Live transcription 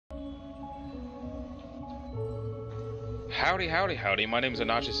Howdy, howdy, howdy. My name is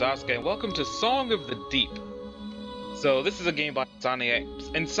Anachi Sasuke, and welcome to Song of the Deep. So, this is a game by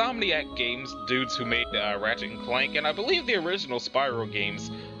Insomniac Games, dudes who made Ratchet and Clank, and I believe the original Spyro games.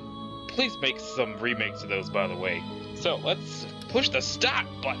 Please make some remakes of those, by the way. So, let's push the start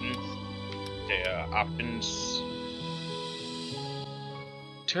button. Options.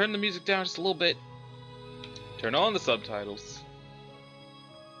 Turn the music down just a little bit. Turn on the subtitles.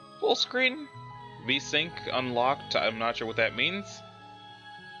 Full screen. VSync unlocked. I'm not sure what that means.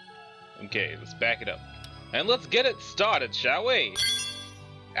 Okay, let's back it up. And let's get it started, shall we?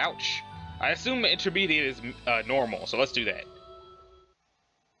 Ouch. I assume intermediate is normal, so let's do that.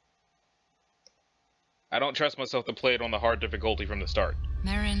 I don't trust myself to play it on the hard difficulty from the start.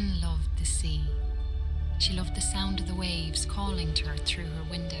 Merrin loved the sea. She loved the sound of the waves calling to her through her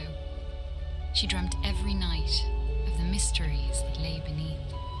window. She dreamt every night of the mysteries that lay beneath.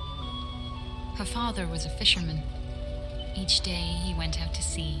 Her father was a fisherman. Each day he went out to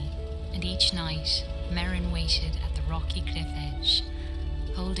sea, and each night Merrin waited at the rocky cliff edge,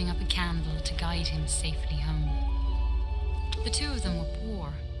 holding up a candle to guide him safely home. The two of them were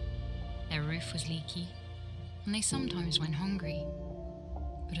poor. Their roof was leaky, and they sometimes went hungry.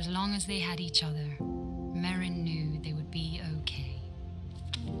 But as long as they had each other, Merrin knew they would be okay.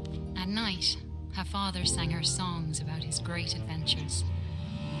 At night, her father sang her songs about his great adventures.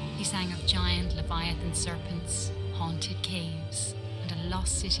 He sang of giant leviathan serpents, haunted caves, and a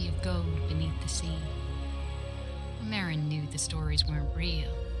lost city of gold beneath the sea. Merrin knew the stories weren't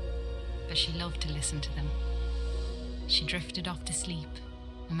real, but she loved to listen to them. She drifted off to sleep,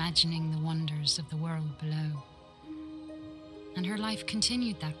 imagining the wonders of the world below. And her life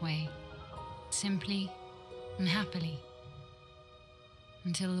continued that way, simply and happily,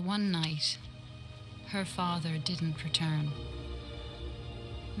 until one night, her father didn't return.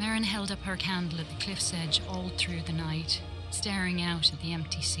 Merrin held up her candle at the cliff's edge all through the night, staring out at the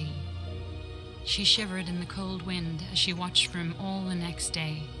empty sea. She shivered in the cold wind as she watched for him all the next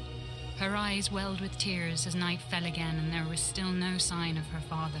day. Her eyes welled with tears as night fell again and there was still no sign of her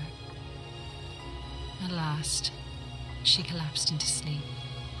father. At last, she collapsed into sleep.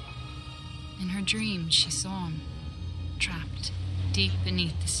 In her dreams, she saw him, trapped deep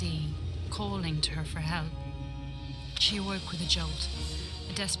beneath the sea, calling to her for help. She awoke with a jolt.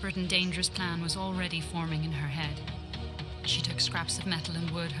 A desperate and dangerous plan was already forming in her head. She took scraps of metal and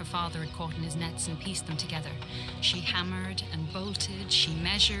wood her father had caught in his nets and pieced them together. She hammered and bolted, she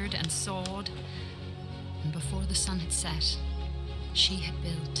measured and sawed. And before the sun had set, she had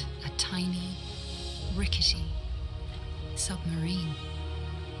built a tiny, rickety submarine.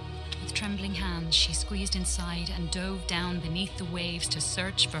 With trembling hands, she squeezed inside and dove down beneath the waves to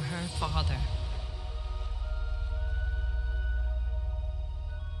search for her father.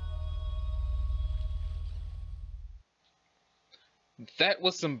 That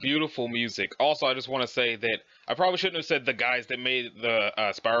was some beautiful music. Also, I just want to say that I probably shouldn't have said the guys that made the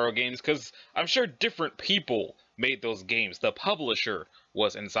Spyro games, because I'm sure different people made those games. The publisher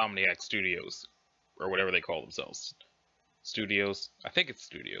was Insomniac Studios, or whatever they call themselves. Studios? I think it's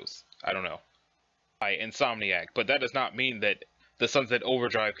Studios. I don't know. Insomniac, but that does not mean that the Sunset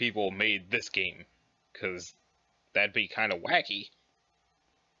Overdrive people made this game, because that'd be kind of wacky.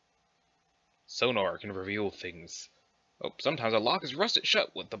 Sonar can reveal things. Oh, sometimes a lock is rusted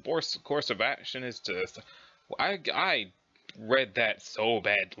shut. What the course of action is to... I read that so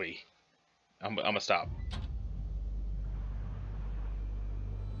badly. I'm gonna stop.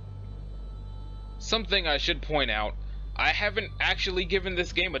 Something I should point out, I haven't actually given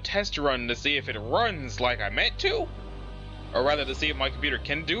this game a test run to see if it runs like I meant to. Or rather, to see if my computer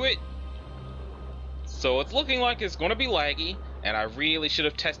can do it. So it's looking like it's gonna be laggy, and I really should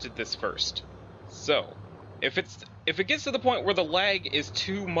have tested this first. So, if it gets to the point where the lag is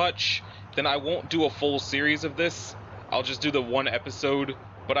too much, then I won't do a full series of this. I'll just do the one episode,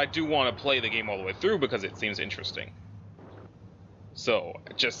 but I do want to play the game all the way through because it seems interesting. So,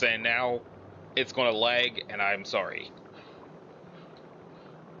 just saying now, it's gonna lag, and I'm sorry.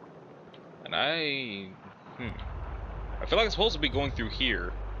 And I feel like it's supposed to be going through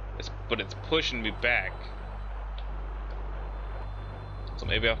here, but it's pushing me back. So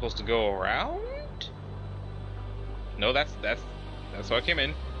maybe I'm supposed to go around? No, that's how I came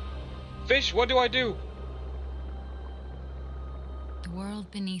in. Fish, what do I do? The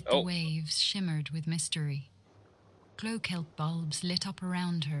world beneath the waves shimmered with mystery. Glow kelp bulbs lit up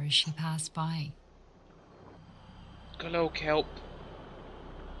around her as she passed by. Glow kelp.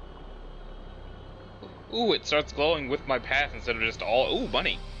 Ooh, it starts glowing with my path instead of just all... Ooh,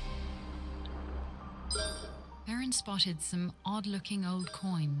 money. Merrin spotted some odd-looking old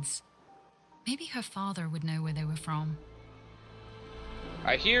coins. Maybe her father would know where they were from.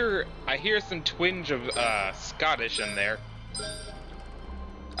 I hear some twinge of Scottish in there.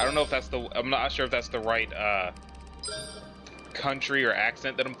 I don't know if that's the. I'm not sure if that's the right country or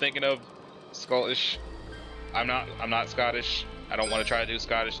accent that I'm thinking of. Scottish. I'm not Scottish. I don't want to try to do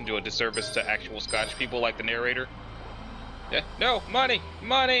Scottish and do a disservice to actual Scottish people like the narrator. Yeah. No, money,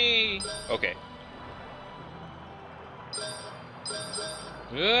 money. Okay.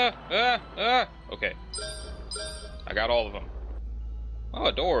 Okay. I got all of them. Oh,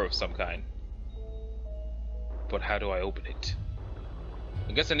 a door of some kind. But how do I open it?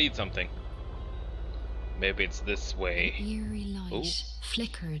 I guess I need something. Maybe it's this way. An eerie light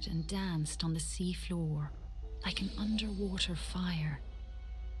flickered and danced on the sea floor, like an underwater fire.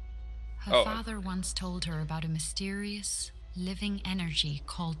 Her father once told her about a mysterious, living energy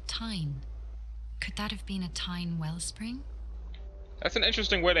called Tyne. Could that have been a Tyne wellspring? That's an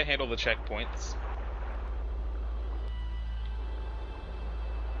interesting way to handle the checkpoints.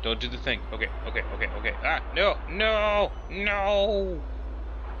 Don't do the thing. Okay. Ah, no.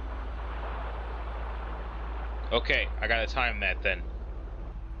 Okay, I gotta time that then.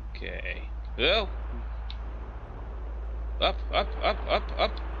 Okay. Oh. Up.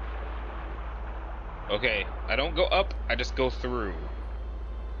 Okay, I don't go up, I just go through.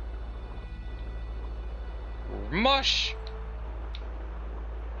 Mush!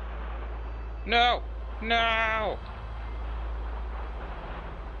 No!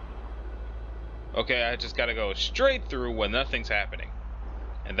 Okay, I just gotta go straight through when nothing's happening.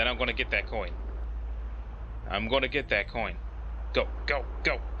 And then I'm gonna get that coin. Go.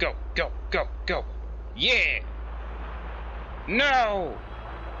 Yeah! No!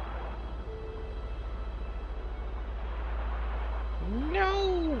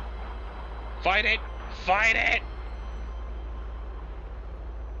 No! Fight it!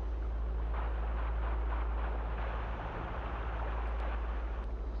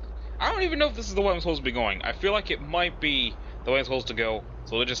 I don't even know if this is the way I'm supposed to be going. I feel like it might be the way I'm supposed to go.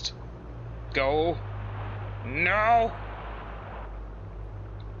 So we'll just go. No!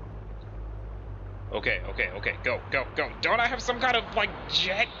 Okay. Go. Don't I have some kind of, like,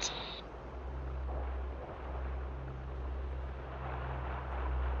 jet?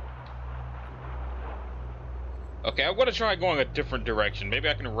 Okay, I'm gonna try going a different direction. Maybe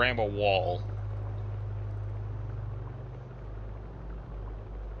I can ram a wall.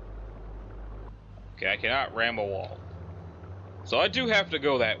 Okay, I cannot ram a wall. So I do have to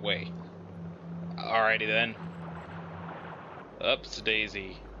go that way. Alrighty then. Ups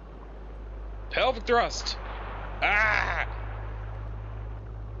daisy. Pelvic thrust! Ah!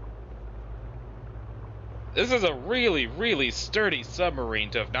 This is a really, really sturdy submarine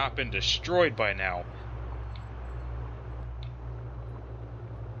to have not been destroyed by now.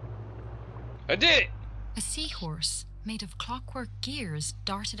 I did it! A seahorse made of clockwork gears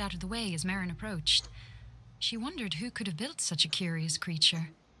darted out of the way as Merrin approached. She wondered who could have built such a curious creature.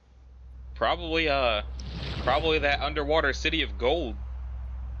 Probably that underwater city of gold.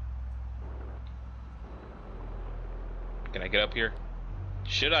 Can I get up here?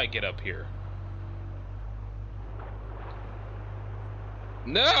 Should I get up here?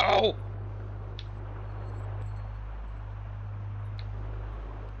 No!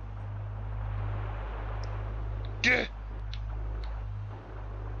 Gah!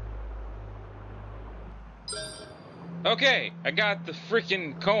 Okay, I got the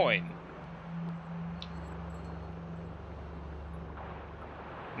freaking coin.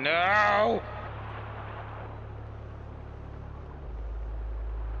 No!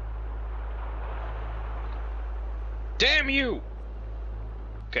 Damn you!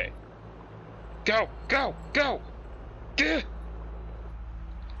 Okay. Go! Gah!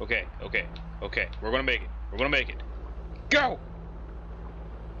 Okay. We're gonna make it. Go!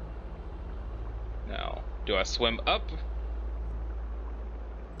 Now, do I swim up?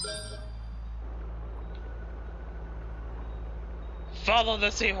 Follow the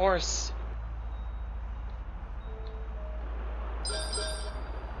seahorse!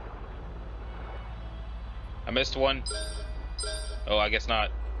 I missed one. Oh, I guess not.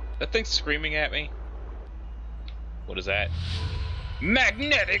 That thing's screaming at me. What is that?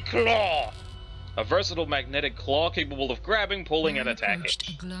 Magnetic claw! A versatile magnetic claw capable of grabbing, pulling, and attacking. Approached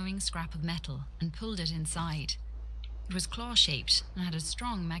a glowing scrap of metal and pulled it inside. It was claw-shaped and had a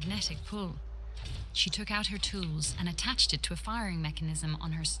strong magnetic pull. She took out her tools and attached it to a firing mechanism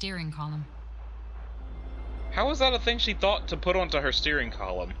on her steering column. How was that a thing she thought to put onto her steering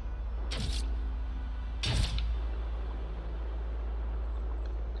column?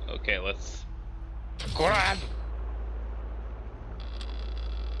 Okay, let's grab.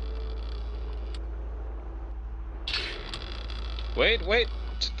 Wait, wait.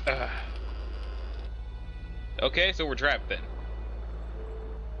 Okay, so we're trapped then.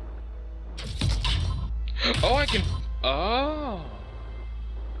 Oh, I can... Oh.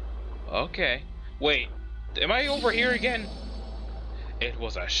 Okay. Wait, am I over here again? It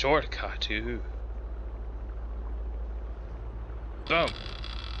was a shortcut, too. Boom.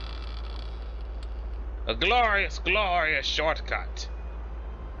 A glorious, glorious shortcut.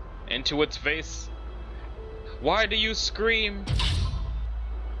 Into its face. Why do you scream?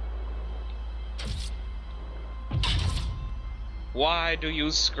 Why do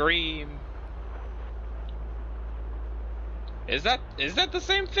you scream? Is that the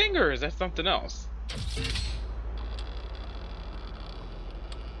same thing, or is that something else?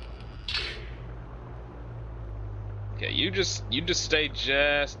 Okay, you just stay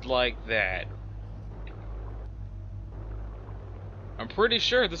just like that. I'm pretty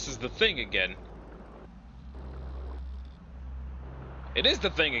sure this is the thing again. It is the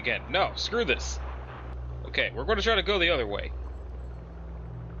thing again. No, screw this. Okay, we're going to try to go the other way.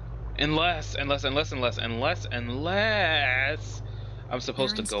 Unless I'm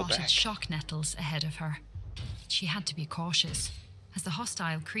supposed to go back. Shock nettles ahead of her. She had to be cautious, as the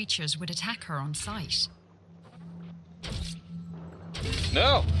hostile creatures would attack her on sight.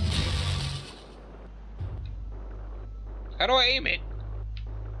 No! How do I aim it?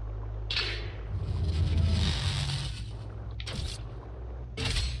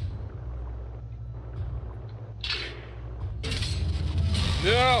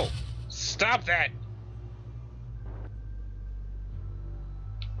 No! Stop that!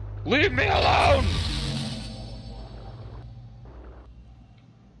 Leave me alone!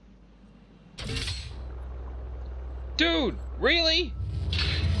 Dude, really?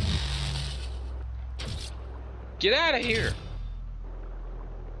 Get out of here!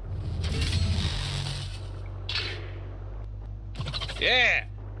 Yeah!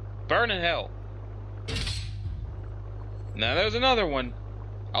 Burn in hell. Now there's another one.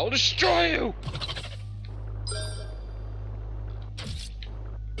 I'll destroy you!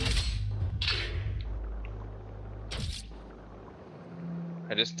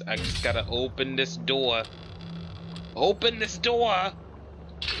 I just gotta open this door. Open this door!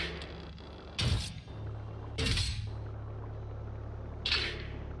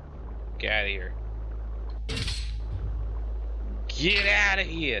 Get out of here. Get out of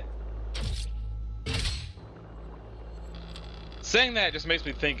here! Saying that just makes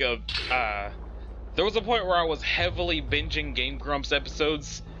me think of, there was a point where I was heavily binging Game Grumps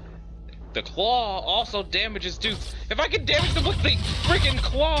episodes. The claw also damages dudes. If I can damage them with the freaking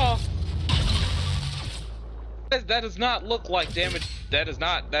claw, that does not look like damage. That is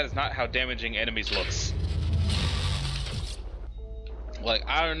not how damaging enemies looks. Like,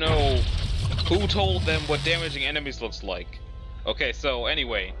 I don't know who told them what damaging enemies looks like. Okay, so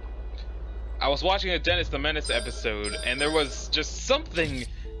anyway, I was watching a Dennis the Menace episode, and there was just something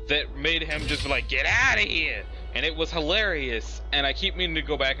that made him just be like, get out of here! And it was hilarious, and I keep meaning to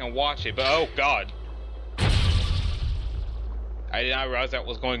go back and watch it, but oh god. I did not realize that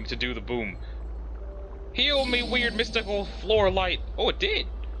was going to do the boom. Heal me, weird mystical floor light. Oh, it did.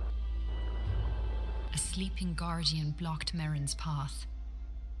 A sleeping guardian blocked Merrin's path.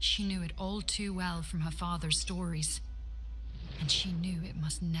 She knew it all too well from her father's stories, and she knew it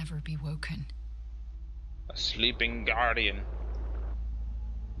must never be woken. A sleeping guardian.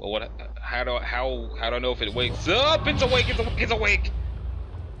 Well, what? How do I know if it wakes up? It's awake. It's awake. It's awake.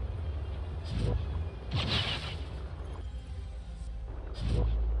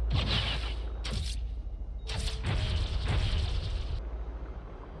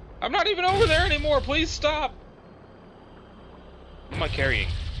 I'm not even over there anymore. Please stop. What am I carrying?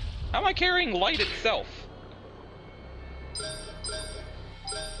 How am I carrying light itself?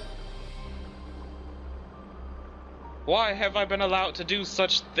 Why have I been allowed to do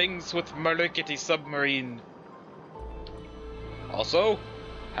such things with Murlickety submarine? Also,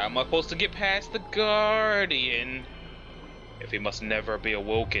 how am I supposed to get past the Guardian if he must never be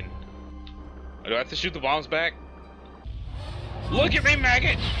awoken? Do I have to shoot the bombs back? Look at me,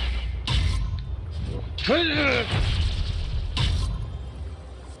 maggot!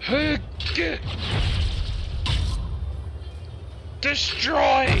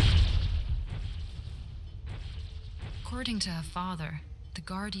 Destroy! According to her father, the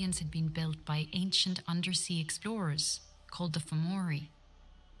Guardians had been built by ancient undersea explorers called the Fomori.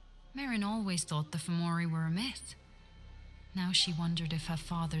 Merrin always thought the Fomori were a myth. Now she wondered if her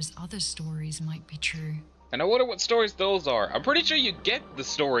father's other stories might be true. And I wonder what stories those are. I'm pretty sure you get the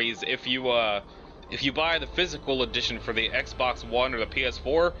stories if you buy the physical edition for the Xbox One or the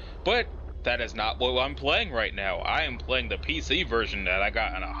PS4, but That is not what I'm playing right now. I am playing the PC version that I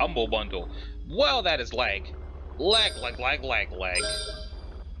got in a Humble Bundle. Well, that is lag. Lag.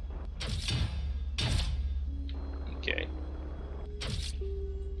 Okay.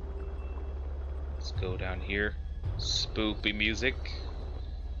 Let's go down here. Spoopy music.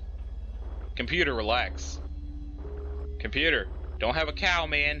 Computer, relax. Computer, don't have a cow,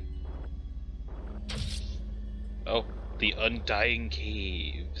 man. Oh, the Undying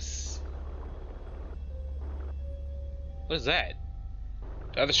Caves. What is that?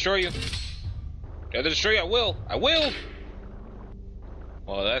 Did I destroy you? Did I destroy you? I will! I will!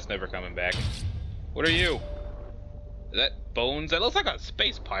 Well, that's never coming back. What are you? Is that bones? That looks like a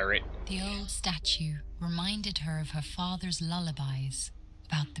space pirate. The old statue reminded her of her father's lullabies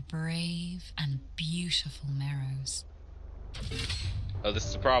about the brave and beautiful Merrows. Oh, this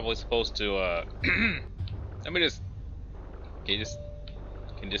is probably supposed to, let me just... Can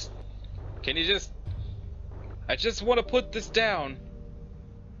you just... I just want to put this down.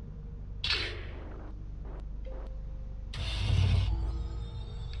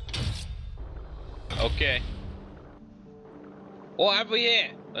 Okay. Oh, over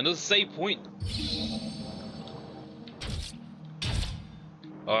here! Another save point.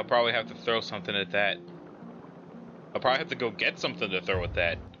 Oh, I probably have to throw something at that. I'll probably have to go get something to throw at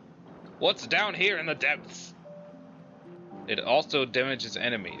that. What's down here in the depths? It also damages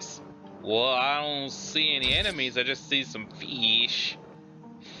enemies. Well, I don't see any enemies, I just see some fish.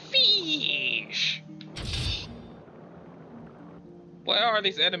 Fish! What are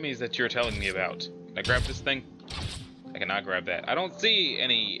these enemies that you're telling me about? Can I grab this thing? I cannot grab that. I don't see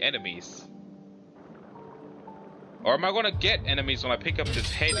any enemies. Or am I gonna get enemies when I pick up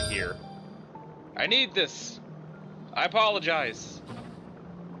this head here? I need this. I apologize.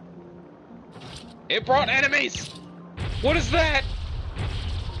 It brought enemies! What is that?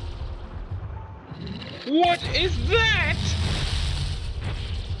 What is that?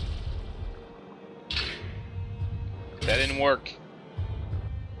 That didn't work.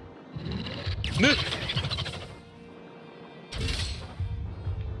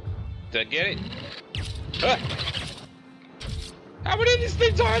 Did I get it? Ah. How many of these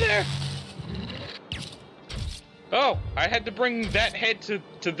things are there? Oh, I had to bring that head to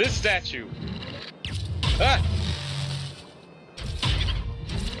this statue. Ah!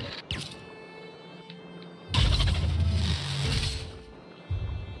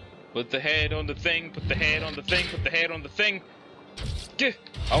 Put the head on the thing, put the head on the thing, put the head on the thing.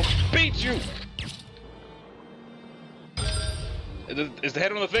 I'll beat you! Is the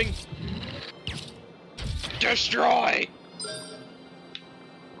head on the thing? Destroy!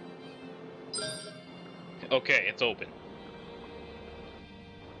 Okay, it's open.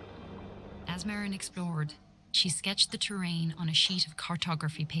 As Merrin explored, she sketched the terrain on a sheet of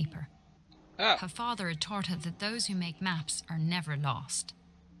cartography paper. Ah. Her father had taught her that those who make maps are never lost.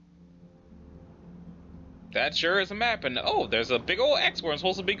 That sure is a map, and oh, there's a big old X where I'm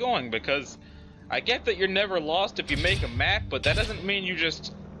supposed to be going, because I get that you're never lost if you make a map, but that doesn't mean you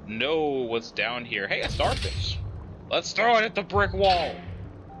just know what's down here. Hey, a starfish. Let's throw it at the brick wall.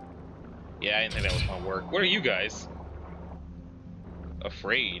 Yeah, I didn't think that was gonna work. What are you guys?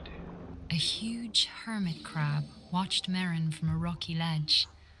 Afraid. A huge hermit crab watched Merrin from a rocky ledge.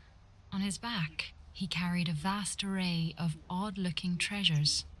 On his back, he carried a vast array of odd-looking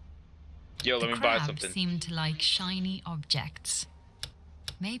treasures. Yo, let me buy something. The crab seemed to like shiny objects.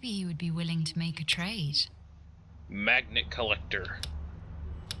 Maybe he would be willing to make a trade. Magnet collector.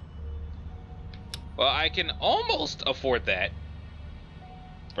 Well, I can almost afford that.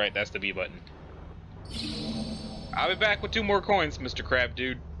 Right, that's the B button. I'll be back with 2 more coins, Mr. Crab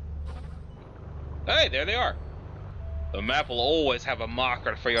Dude. Hey, there they are. The map will always have a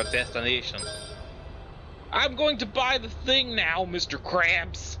marker for your destination. I'm going to buy the thing now, Mr.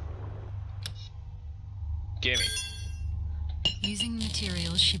 Krabs. Gimme. Using the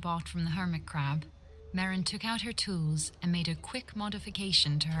materials she bought from the hermit crab, Merrin took out her tools and made a quick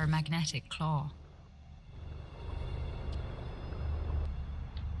modification to her magnetic claw.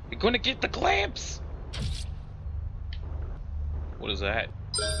 You're gonna get the clamps! What is that?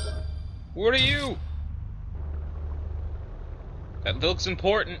 What are you? That looks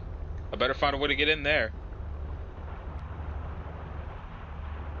important. I better find a way to get in there.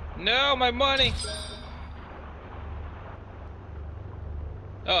 No, my money!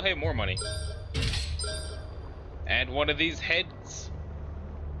 Oh, hey, more money. And one of these heads.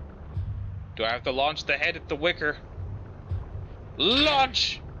 Do I have to launch the head at the wicker?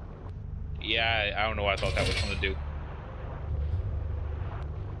 Launch! Yeah, I don't know what I thought that was going to do.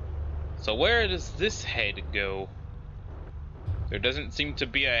 So where does this head go? There doesn't seem to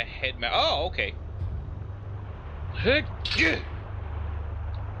be a head map. Oh, okay.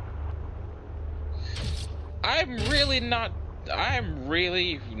 I'm really not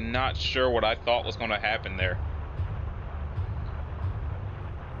sure what I thought was going to happen there.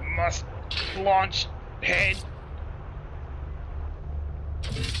 Must launch head.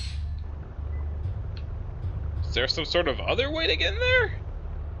 Is there some sort of other way to get in there?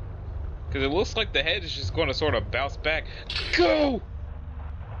 Because it looks like the head is just going to sort of bounce back. Go!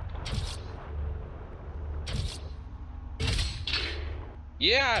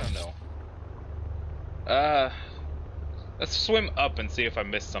 Yeah, I don't know. Let's swim up and see if I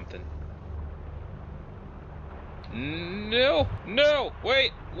missed something. No! No!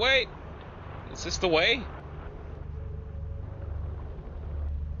 Wait! Wait! Is this the way?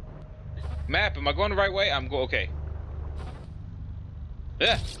 Map, am I going the right way? Okay.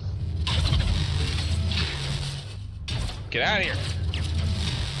 Yeah. Get out of here.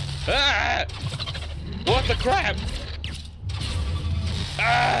 Ah! What the crap?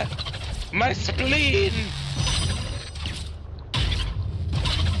 Ah! My spleen!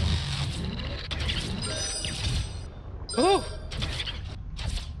 Ooh.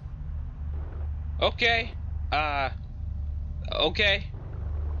 Okay. Okay.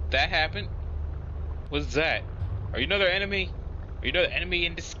 That happened. What's that? Are you another enemy? Are you another enemy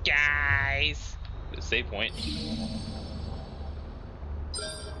in disguise? The save point.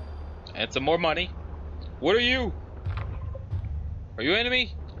 And some more money. What are you? Are you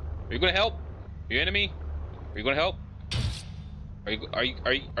enemy? Are you gonna help? Are you enemy? Are you gonna help?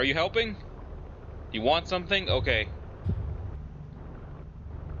 Are you helping? You want something? Okay.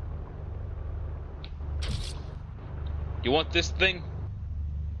 You want this thing?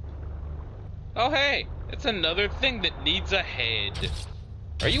 Oh hey, it's another thing that needs a head.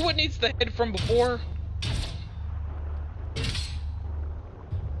 Are you what needs the head from before?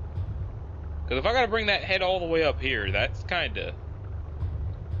 Because if I gotta bring that head all the way up here, that's kinda...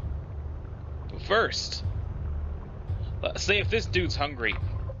 But first, let's see if this dude's hungry.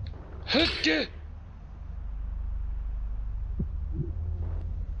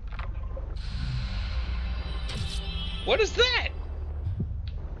 What is that?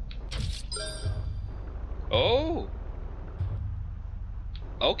 Oh.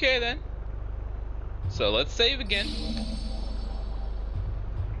 Okay then. So let's save again.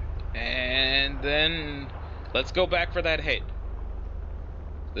 And then let's go back for that head.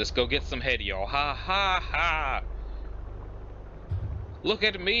 Let's go get some head, y'all. Ha ha ha. Look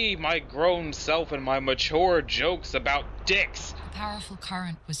at me, my grown self, and my mature jokes about dicks. The powerful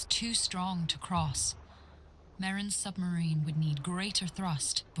current was too strong to cross. Merrin's submarine would need greater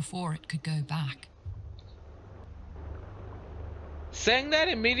thrust before it could go back. Saying that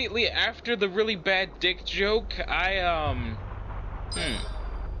immediately after the really bad dick joke,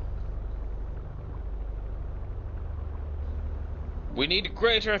 We need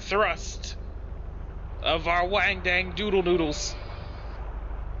greater thrust of our wang dang doodle noodles.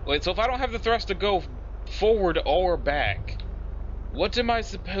 Wait, so if I don't have the thrust to go forward or back, what am I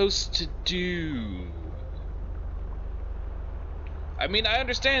supposed to do? I mean, I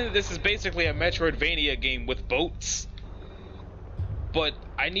understand that this is basically a Metroidvania game with boats, but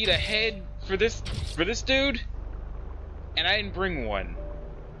I need a head for this dude, and I didn't bring one.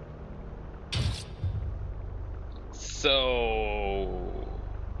 So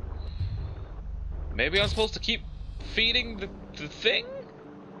maybe I'm supposed to keep feeding the thing?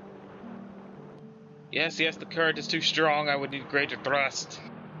 Yes, the current is too strong. I would need greater thrust.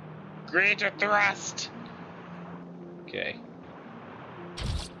 Greater thrust! Okay.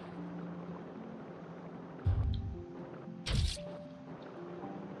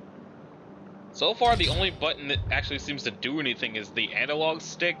 So far, the only button that actually seems to do anything is the analog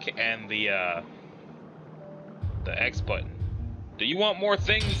stick and the X button. Do you want more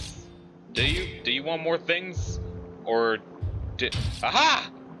things? Do you want more things? Or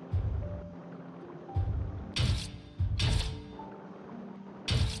aha!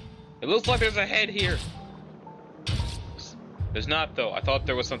 It looks like there's a head here. There's not though. I thought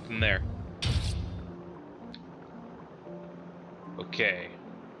there was something there. Okay.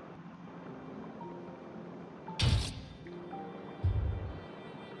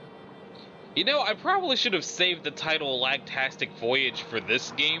 You know, I probably should have saved the title Lagtastic Voyage for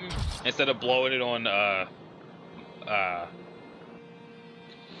this game instead of blowing it on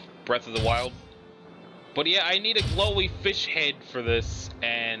Breath of the Wild. But yeah, I need a glowy fish head for this,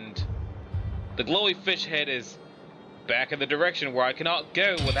 and the glowy fish head is back in the direction where I cannot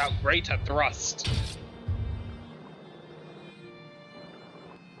go without greater thrust.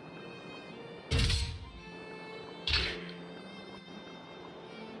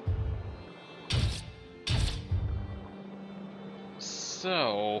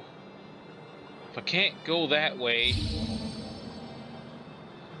 So, if I can't go that way,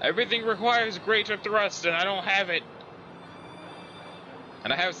 everything requires greater thrust, and I don't have it.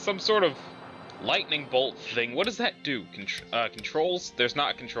 And I have some sort of lightning bolt thing. What does that do? Controls? There's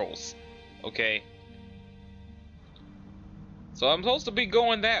not controls. Okay. So I'm supposed to be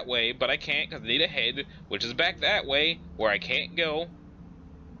going that way, but I can't because I need a head, which is back that way, where I can't go.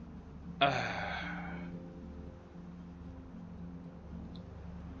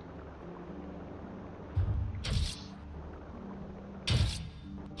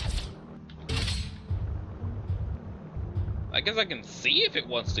 I guess I can see if it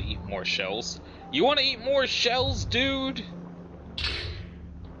wants to eat more shells. You want to eat more shells, dude?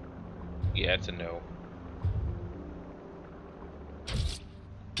 Yeah, it's a no.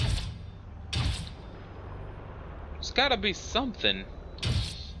 There's gotta be something.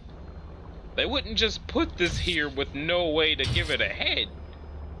 They wouldn't just put this here with no way to give it a head,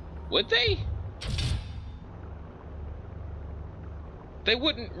 would they? They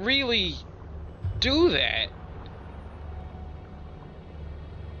wouldn't really do that.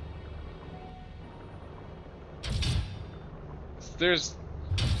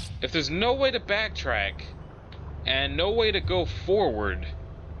 If there's no way to backtrack and no way to go forward.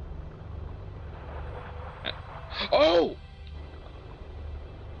 Oh!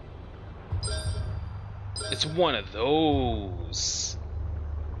 It's one of those.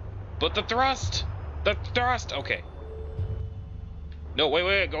 But the thrust! The thrust! Okay. No,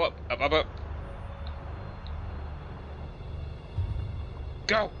 wait, go up. Up.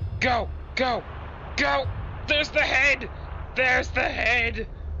 Go! There's the head! There's the head!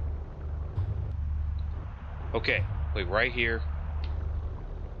 Okay, wait, right here.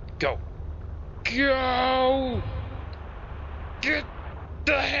 Go! Get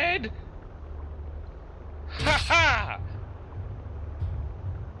the head! Ha ha!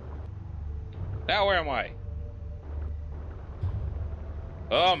 Now where am I?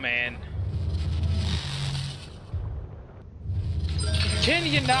 Oh man. Can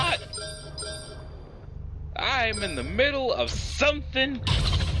you not? I'm in the middle of something.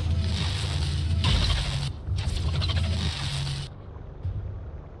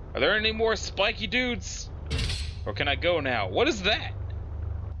 Are there any more spiky dudes? Or can I go now? What is that?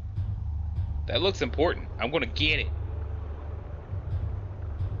 That looks important. I'm gonna get it.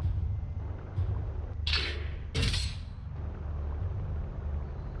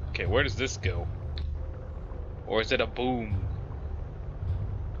 Okay, where does this go? Or is it a boom?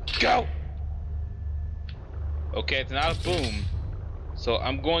 Go! Okay, it's not a boom. So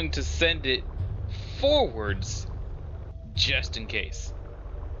I'm going to send it forwards just in case.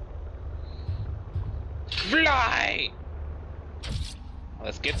 Fly!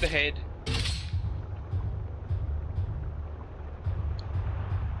 Let's get the head.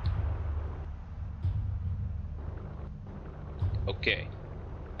 Okay.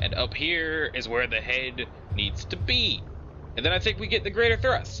 And up here is where the head needs to be. And then I think we get the greater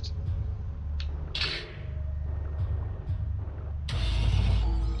thrust.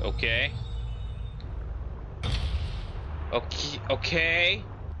 Okay. Okay.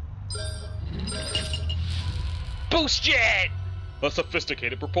 Boost jet! A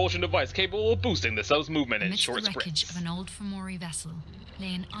sophisticated propulsion device capable of boosting the sub's movement in short sprints. Amidst the wreckage of an old Fomori vessel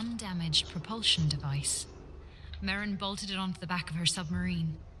lay an undamaged propulsion device. Merrin bolted it onto the back of her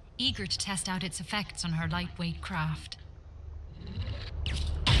submarine, eager to test out its effects on her lightweight craft.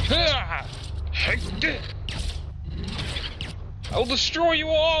 I'll destroy you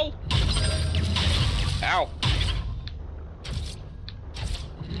all! Ow.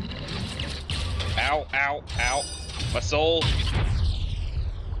 Ow. My soul.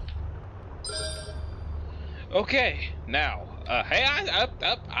 Okay, now, hey,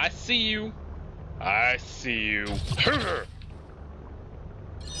 I see you. I see you.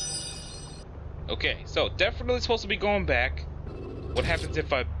 Okay, so definitely supposed to be going back. What happens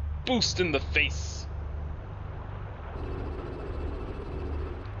if I boost in the face?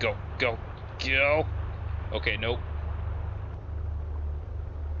 Go. Okay, nope.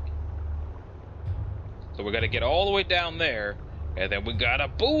 So we gotta get all the way down there, and then we gotta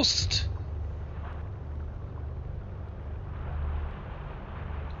boost.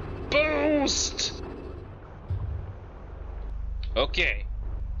 Boost! Okay,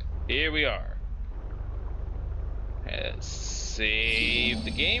 here we are. Let's save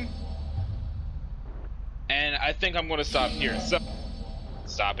the game. And I think I'm gonna stop here, so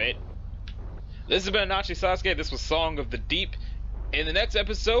stop it. This has been Nachi Sasuke. This was Song of the Deep. In the next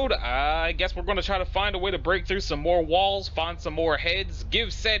episode, I guess we're gonna try to find a way to break through some more walls, find some more heads,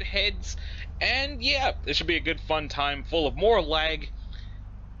 give said heads, and yeah, it should be a good fun time full of more lag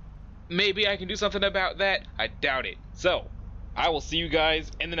maybe I can do something about that. I doubt it. So, I will see you guys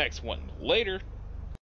in the next one. Later.